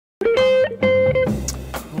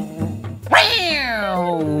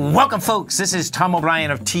Welcome, folks. This is Tom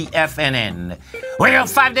O'Brien of TFNN. We go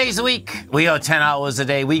 5 days a week. We go 10 hours a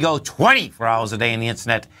day. We go 24 hours a day on the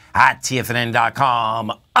internet at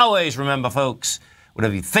TFNN.com. Always remember, folks,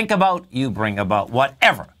 whatever you think about, you bring about.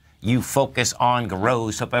 Whatever you focus on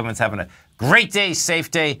grows. Hope everyone's having a great day,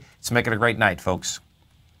 safe day. Let's make it a great night, folks.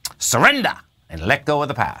 Surrender and let go of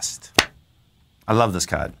the past. I love this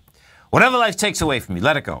card. Whatever life takes away from you,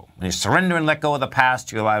 let it go. When you surrender and let go of the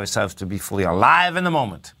past, you allow yourself to be fully alive in the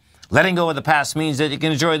moment. Letting go of the past means that you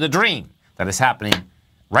can enjoy the dream that is happening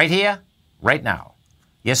right here, right now.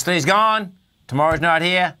 Yesterday's gone. Tomorrow's not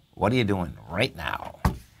here. What are you doing right now?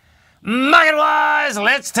 Market-wise,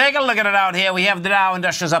 let's take a look at it out here. We have the Dow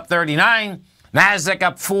Industrials up 39. Nasdaq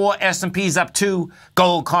up 4. S&P's up 2.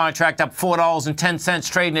 Gold contract up $4.10,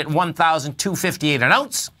 trading at $1,258 an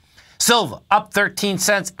ounce. Silver up 13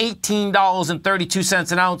 cents,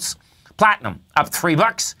 $18.32 an ounce. Platinum up $3,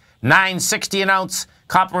 $9.60 an ounce.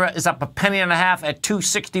 Copper is up a penny and a half at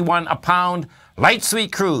 $2.61 a pound. Light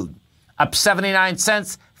sweet crude up 79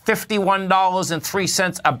 cents,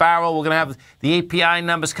 $51.03 a barrel. We're going to have the API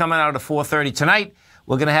numbers coming out at 4:30 tonight.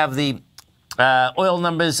 We're going to have the oil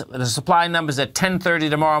numbers, the supply numbers at 10:30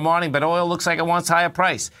 tomorrow morning, but oil looks like it wants higher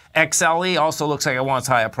price. XLE also looks like it wants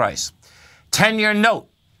higher price. 10-year note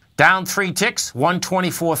down 3 ticks,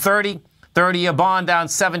 124.30. 30-year bond down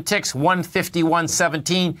 7 ticks,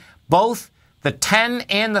 151.17. Both the 10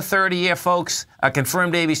 and the 30-year, folks, are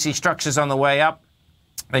confirmed ABC structures on the way up.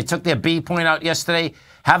 They took their B point out yesterday,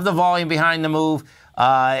 have the volume behind the move.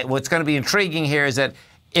 What's going to be intriguing here is that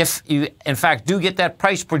if you, in fact, do get that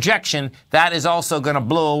price projection, that is also going to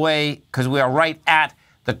blow away because we are right at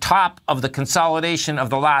the top of the consolidation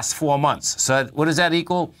of the last 4 months. So what does that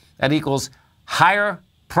equal? That equals higher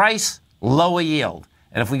price, lower yield.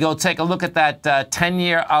 And if we go take a look at that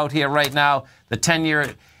 10-year out here right now, the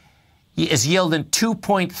 10-year is yielding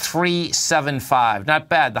 2.375. Not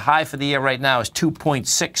bad. The high for the year right now is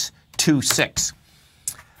 2.626.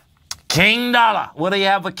 King dollar. What do you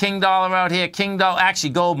have with King dollar out here? King dollar, actually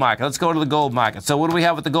gold market. Let's go to the gold market. So what do we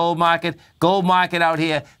have with the gold market? Gold market out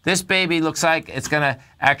here. This baby looks like it's going to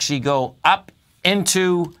actually go up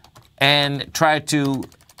into and try to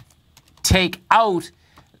take out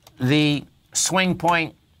the swing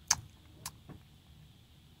point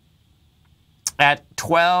at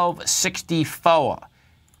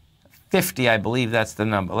 1264.50, I believe that's the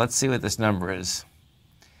number. Let's see what this number is.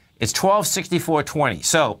 It's 1264.20.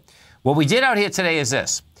 So what we did out here today is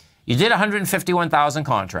this. You did 151,000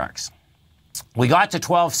 contracts. We got to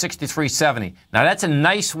 1263.70. Now that's a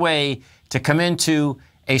nice way to come into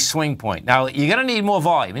a swing point. Now you're going to need more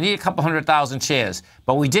volume. You need a couple 100,000 shares.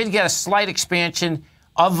 But we did get a slight expansion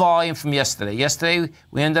of volume from yesterday. Yesterday,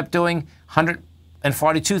 we ended up doing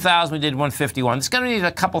 142,000. We did 151. It's going to need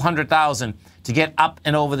a couple 100,000 to get up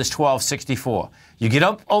and over this 1264. You get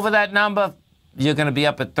up over that number, you're going to be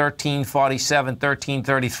up at 1347,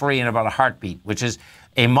 1333 in about a heartbeat, which is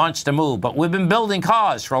a monster move. But we've been building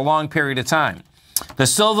cause for a long period of time. The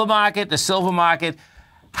silver market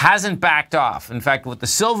hasn't backed off. In fact, what the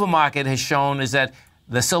silver market has shown is that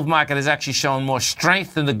the silver market has actually shown more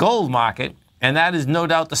strength than the gold market. And that is no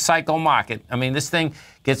doubt the cycle market. I mean, this thing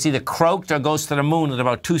gets either croaked or goes to the moon at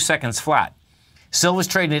about 2 seconds flat. Silver's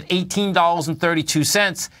trading at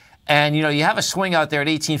 $18.32. And, you know, you have a swing out there at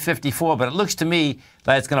 $18.54, but it looks to me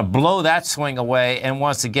that it's going to blow that swing away and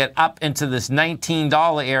wants to get up into this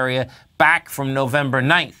 $19 area back from November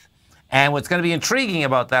 9th. And what's going to be intriguing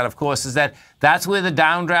about that, of course, is that that's where the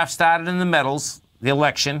downdraft started in the metals, the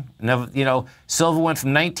election. You know, silver went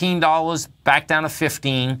from $19 back down to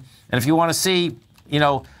 $15. And if you want to see, you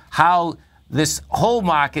know, how this whole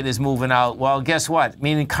market is moving out, well, guess what?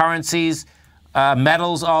 Meaning currencies,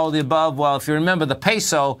 metals, all of the above. Well, if you remember the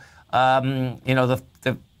peso, you know, the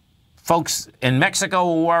folks in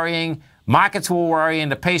Mexico were worrying, markets were worrying.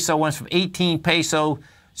 The peso went from 18 pesos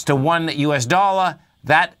to $1 US.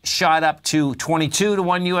 That shot up to 22 to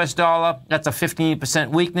 $1 US. That's a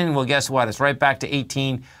 15% weakening. Well, guess what? It's right back to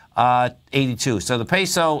 1882. So the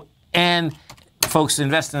peso and folks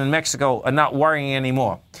investing in Mexico are not worrying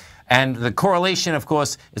anymore. And the correlation, of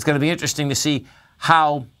course, is going to be interesting to see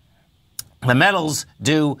how the metals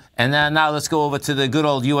do. And then now let's go over to the good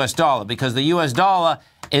old US dollar, because the US dollar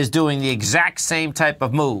is doing the exact same type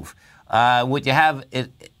of move. What you have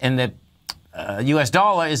in the US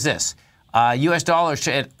dollar is this. US dollar is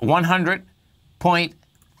at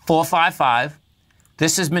 100.455.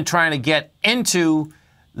 This has been trying to get into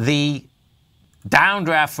the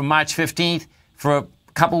downdraft from March 15th for a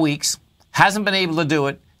couple weeks. Hasn't been able to do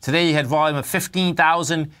it. Today you had volume of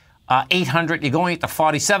 15,800. You're going to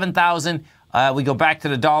 47,000. We go back to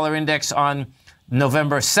the dollar index on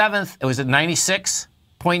November 7th, it was at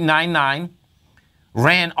 96.99,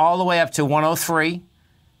 ran all the way up to 103,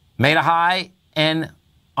 made a high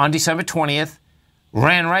on December 20th,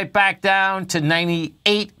 ran right back down to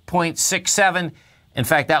 98.67. In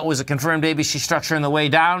fact, that was a confirmed ABC structure on the way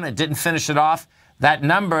down. It didn't finish it off. That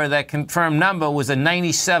number, that confirmed number, was a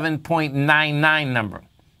 97.99 number.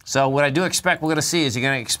 So what I do expect we're going to see is you're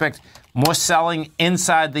going to expect more selling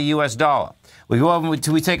inside the U.S. dollar. We go over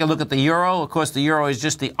to, we take a look at the euro. Of course, the euro is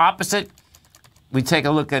just the opposite. We take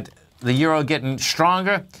a look at the euro getting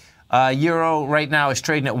stronger. Euro right now is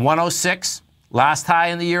trading at 106. Last high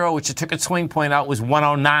in the euro, which it took its swing point out, was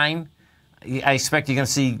 109. I expect you're going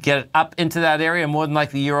to see get it up into that area. More than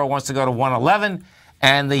likely, the euro wants to go to 111.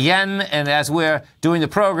 And the yen, and as we're doing the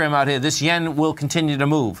program out here, this yen will continue to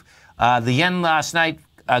move. The yen last night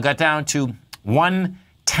got down to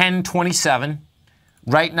 110.27.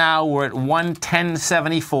 Right now, we're at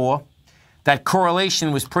 110.74. That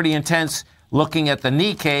correlation was pretty intense looking at the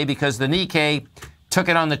Nikkei, because the Nikkei took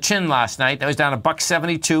it on the chin last night. That was down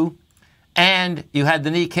 $1.72. And you had the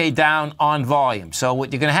Nikkei down on volume. So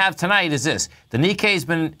what you're going to have tonight is this. The Nikkei's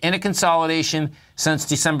been in a consolidation since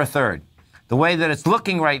December 3rd. The way that it's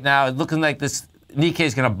looking right now, it's looking like this Nikkei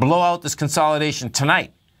is going to blow out this consolidation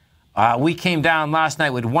tonight. We came down last night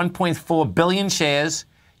with 1.4 billion shares.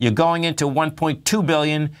 You're going into 1.2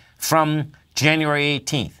 billion from January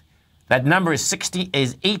 18th. That number is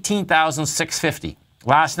 18,650.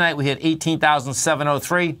 Last night we hit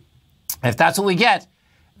 18,703. If that's what we get,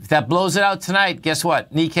 if that blows it out tonight, guess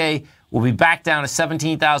what? Nikkei will be back down to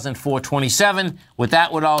 17,427. What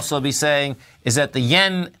that would also be saying is that the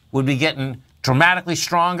yen would be getting dramatically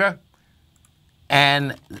stronger.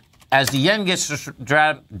 And as the yen gets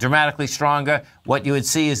dramatically stronger, what you would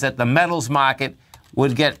see is that the metals market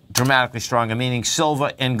would get dramatically stronger, meaning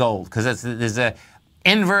silver and gold, because there's an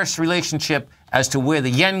inverse relationship as to where the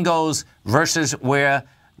yen goes versus where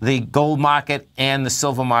the gold market and the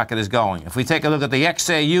silver market is going. If we take a look at the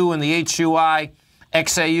XAU and the HUI,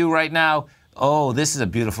 XAU right now, oh, this is a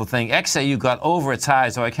beautiful thing. XAU got over its high,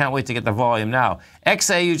 so I can't wait to get the volume now.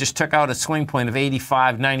 XAU just took out a swing point of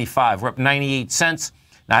 85.95. We're up 98 cents.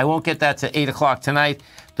 Now, I won't get that to 8 o'clock tonight.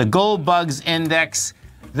 The Gold Bugs Index,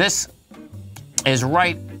 this is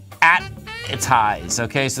right at its highs,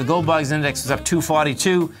 okay? So the Gold Bugs Index is up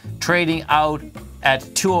 242, trading out at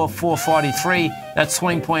 204.43. That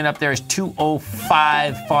swing point up there is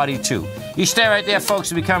 205.42. You stay right there,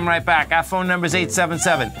 folks. We'll be coming right back. Our phone number is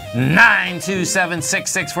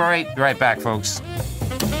 877-927-6648. Be right back, folks.